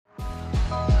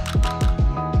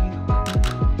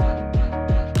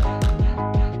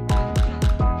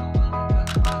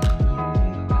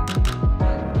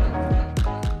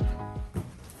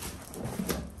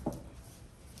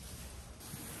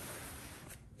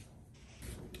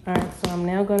All right, so I'm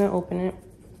now gonna open it.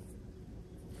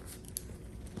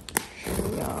 Show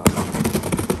y'all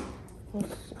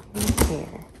what's in here.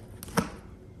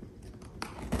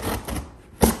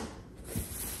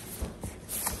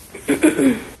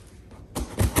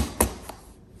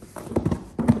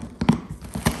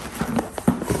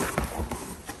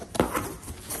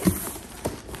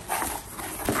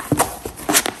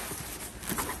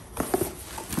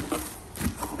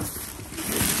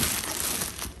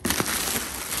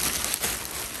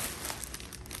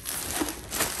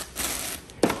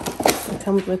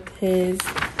 Comes with his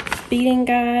feeding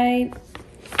guide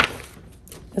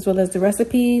as well as the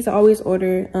recipes. I always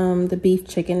order the beef,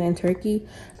 chicken, and turkey.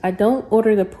 I don't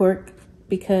order the pork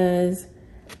because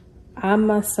I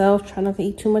myself try not to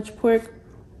eat too much pork.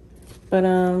 But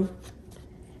yeah,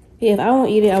 if I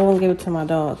won't eat it, I won't give it to my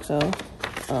dog. So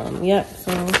yep,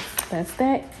 so that's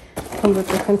that. Comes with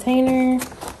the container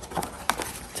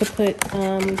to put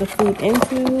the food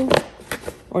into,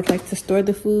 or like to store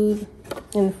the food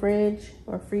in the fridge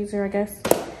or freezer, I guess.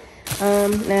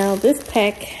 Now this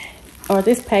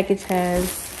package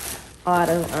has a lot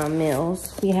of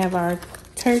meals. We have our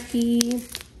turkey.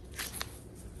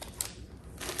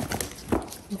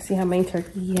 Let's see how many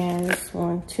turkey he has.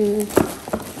 1, 2,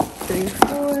 3,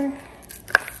 4.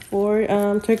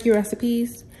 4 turkey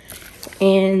recipes.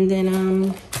 And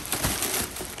then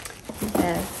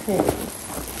that's his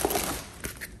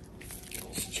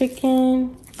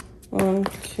chicken. 1,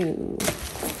 2,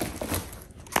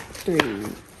 3,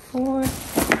 4,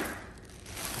 5.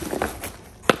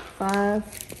 I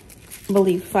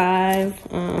believe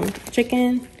 5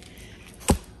 chicken.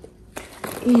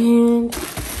 And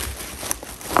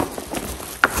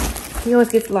he always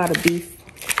gets a lot of beef.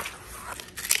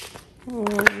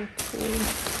 1,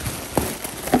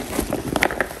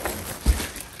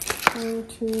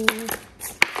 2,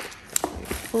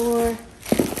 4,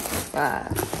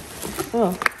 5.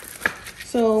 Oh,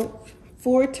 so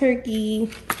 4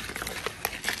 turkey.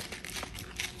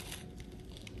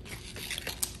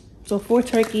 So 4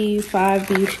 turkey, 5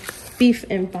 beef,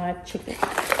 and 5 chicken.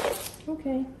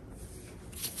 Okay.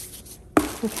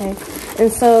 Okay.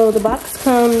 And so the box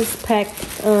comes packed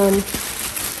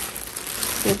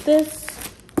with this,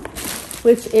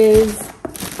 which is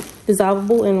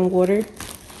dissolvable in water,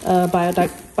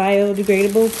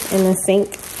 biodegradable in the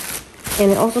sink.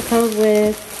 And it also comes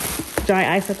with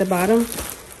dry ice at the bottom,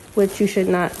 which you should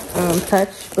not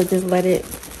touch, but just let it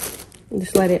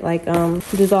like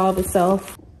dissolve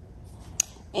itself.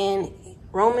 And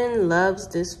Roman loves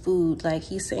this food. Like,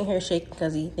 he's sitting here shaking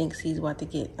because he thinks he's about to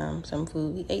get some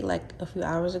food. He ate like a few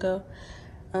hours ago.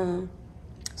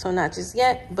 So not just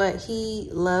yet, but he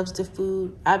loves the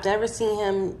food. I've never seen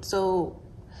him so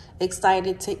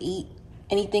excited to eat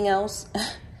anything else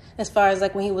as far as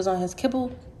like when he was on his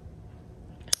kibble.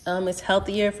 It's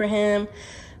healthier for him.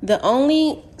 The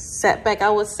only setback I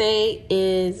would say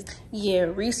is, yeah,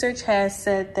 research has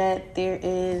said that there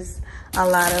is a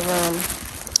lot of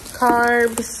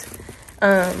carbs,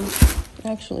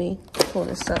 actually pull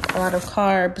this up, a lot of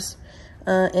carbs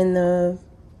in the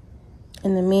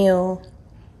meals,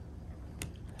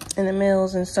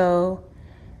 and so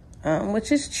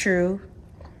which is true.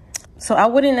 So I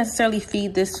wouldn't necessarily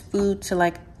feed this food to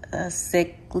like a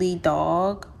sickly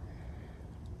dog.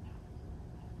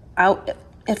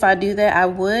 If I do that, I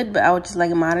would, but I would just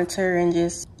like monitor and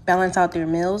just balance out their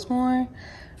meals more,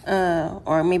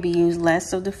 or maybe use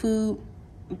less of the food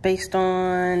based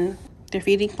on their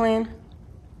feeding plan.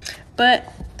 But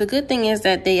the good thing is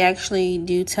that they actually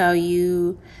do tell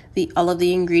you all of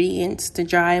the ingredients, the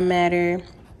dry matter,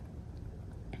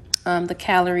 the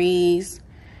calories,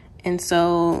 and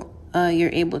so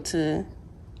you're able to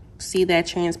see that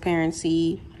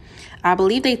transparency. I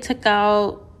believe they took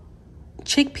out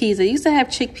chickpeas. They used to have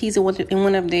chickpeas in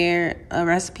one of their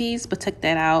recipes, but took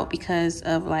that out because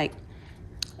of like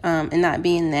it not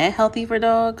being that healthy for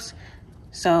dogs.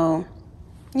 So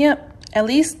yep, at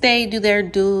least they do their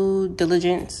due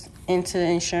diligence into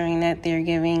ensuring that they're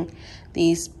giving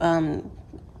these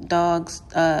dogs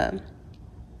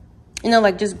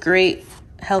like just great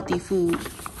healthy food.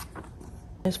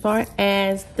 As far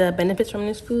as the benefits from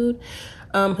this food,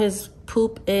 his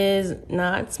poop is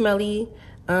not smelly.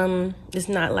 It's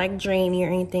not like drainy or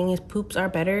anything. His poops are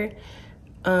better.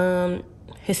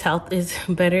 His health is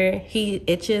better. He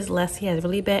itches less. He has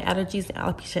really bad allergies and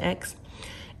alopecia X,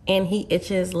 and he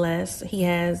itches less. He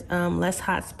has less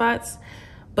hot spots,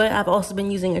 but I've also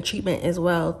been using a treatment as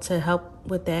well to help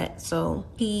with that. So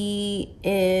he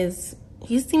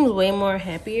seems way more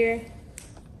happier.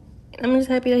 I'm just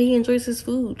happy that he enjoys his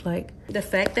food. Like the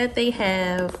fact that they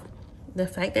have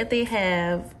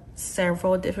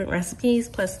several different recipes,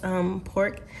 plus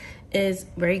pork is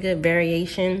very good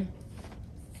variation.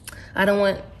 I don't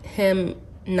want him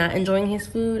not enjoying his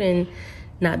food and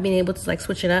not being able to like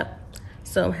switch it up.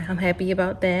 So I'm happy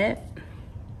about that.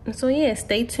 And so yeah,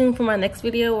 stay tuned for my next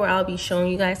video where I'll be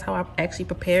showing you guys how I actually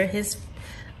prepare his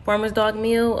farmer's dog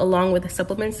meal, along with the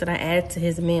supplements that I add to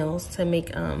his meals to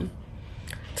make to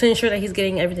ensure that he's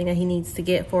getting everything that he needs to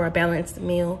get for a balanced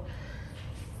meal.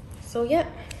 So yeah,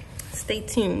 stay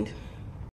tuned.